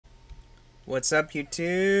What's up,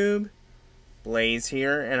 YouTube? Blaze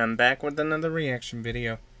here, and I'm back with another reaction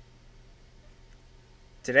video.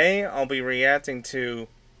 Today, I'll be reacting to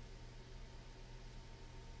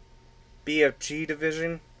BFG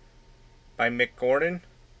Division by Mick Gordon.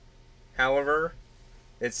 However,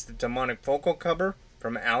 it's the demonic vocal cover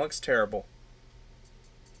from Alex Terrible.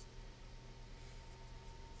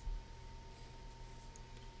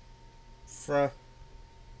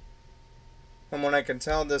 From what I can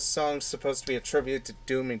tell, this song's supposed to be a tribute to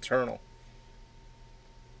Doom Eternal.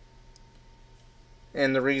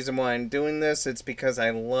 And the reason why I'm doing this, it's because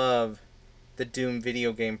I love the Doom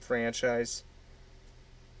video game franchise.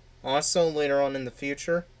 Also, later on in the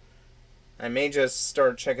future, I may just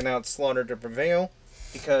start checking out Slaughter to Prevail,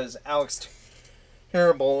 because Alex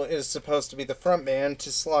Terrible is supposed to be the frontman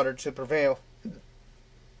to Slaughter to Prevail.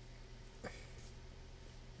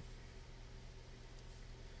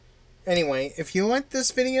 Anyway, if you like this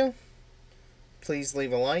video, please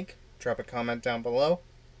leave a like, drop a comment down below,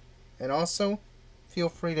 and also, feel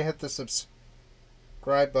free to hit the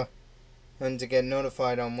subscribe button to get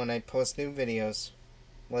notified on when I post new videos.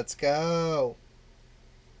 Let's go!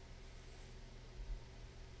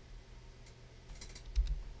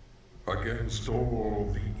 Against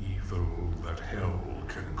all the evil that hell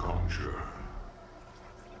can conjure,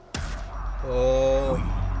 Oh.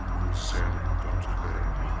 we will send unto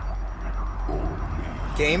them only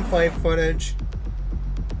Gameplay footage.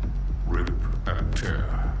 rip and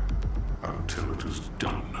tear until it is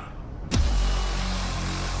done.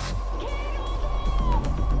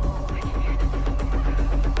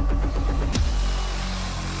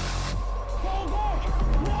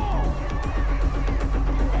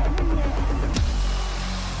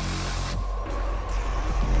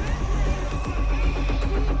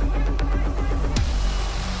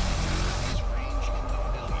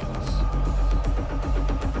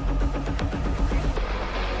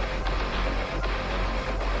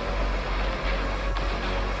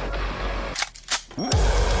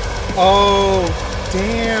 Oh,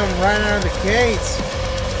 damn, right out of the gates.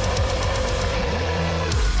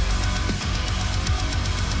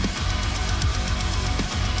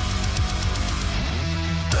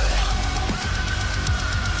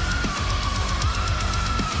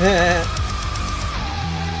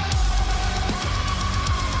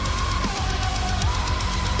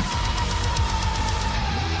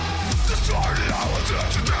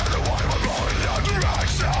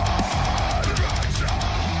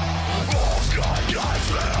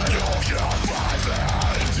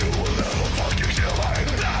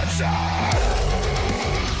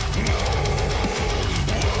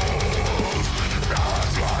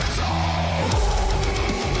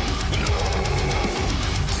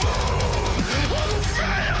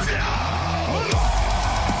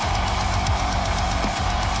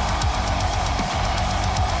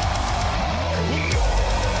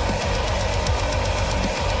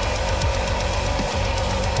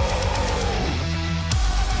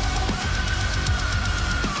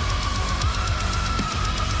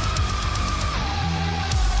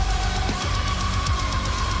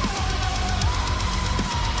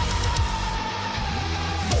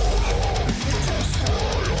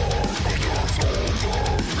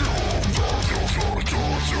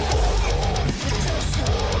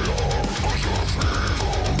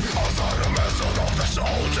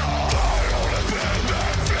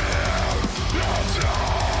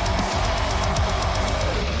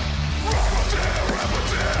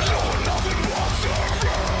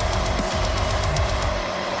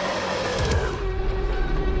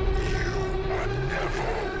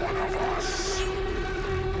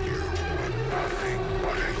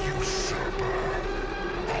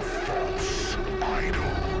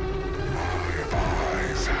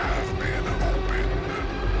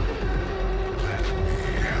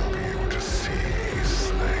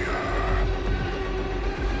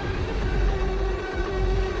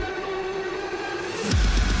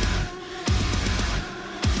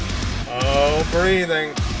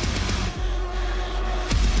 Breathing.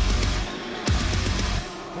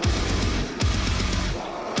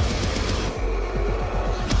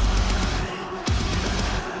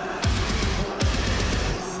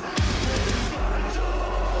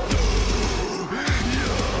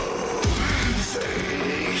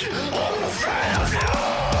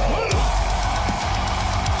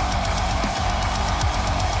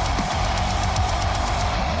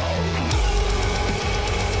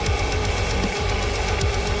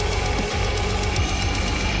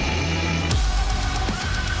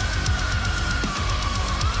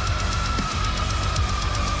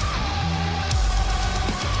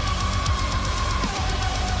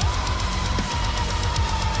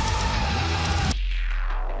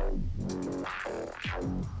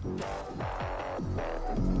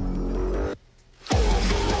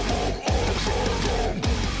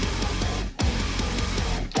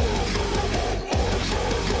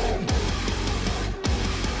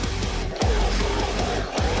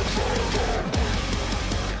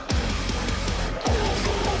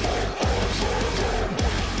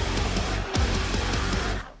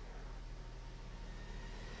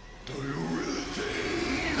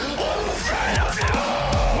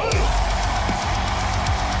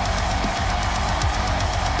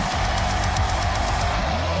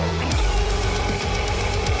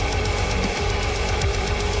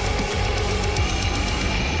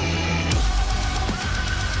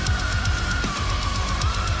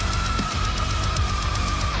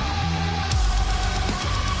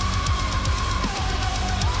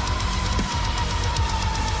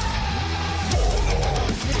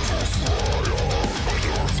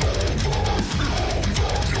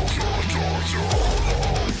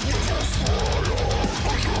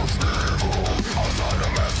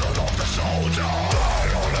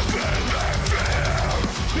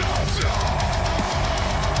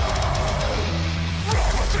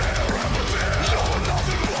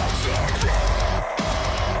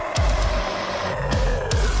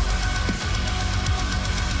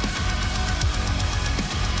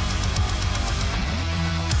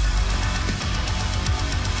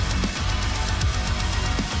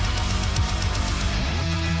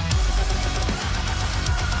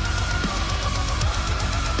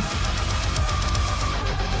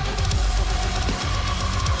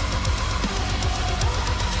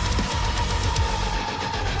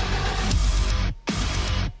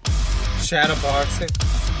 Shadowboxing.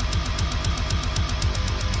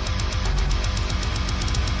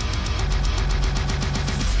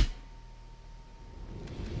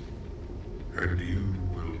 And you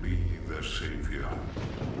will be their savior.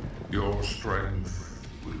 Your strength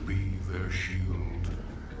will be their shield,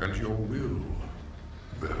 and your will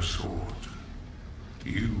their sword.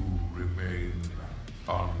 You remain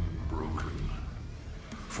unbroken,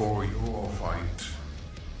 for your fight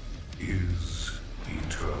is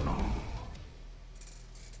eternal.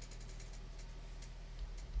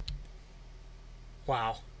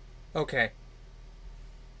 Wow. Okay.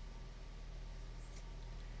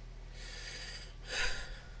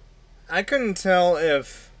 I couldn't tell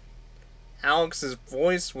if Alex's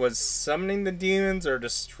voice was summoning the demons or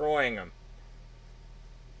destroying them.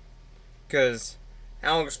 Because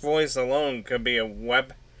Alex's voice alone could be a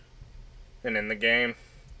weapon in the game.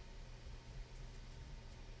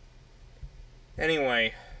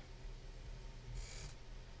 Anyway.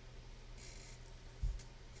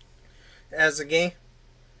 As a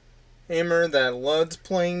gamer that loves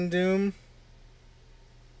playing Doom,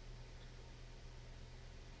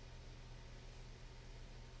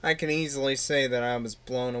 I can easily say that I was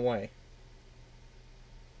blown away.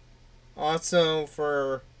 Also,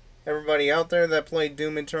 for everybody out there that played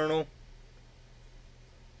Doom Eternal,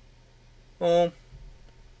 well,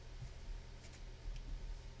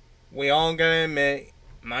 we all gotta admit,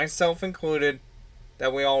 myself included,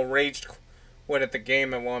 that we all raged quit at the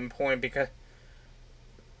game at one point because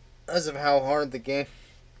of how hard the game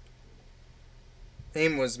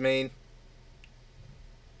was made.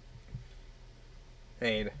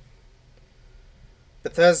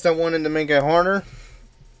 Bethesda wanted to make it harder,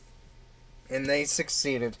 and they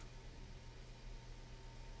succeeded.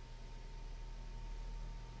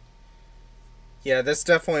 Yeah, this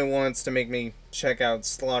definitely wants to make me check out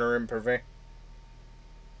Slaughter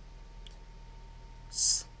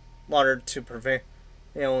to Prevail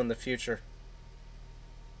in the future.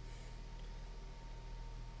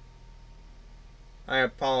 I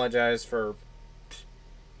apologize for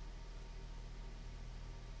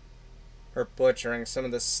butchering some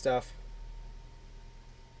of this stuff.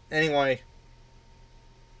 Anyway,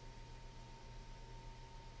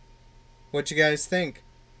 what you guys think?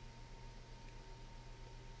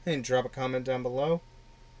 And drop a comment down below.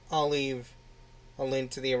 I'll leave a link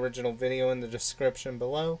to the original video in the description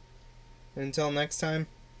below. And until next time,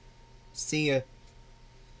 see ya.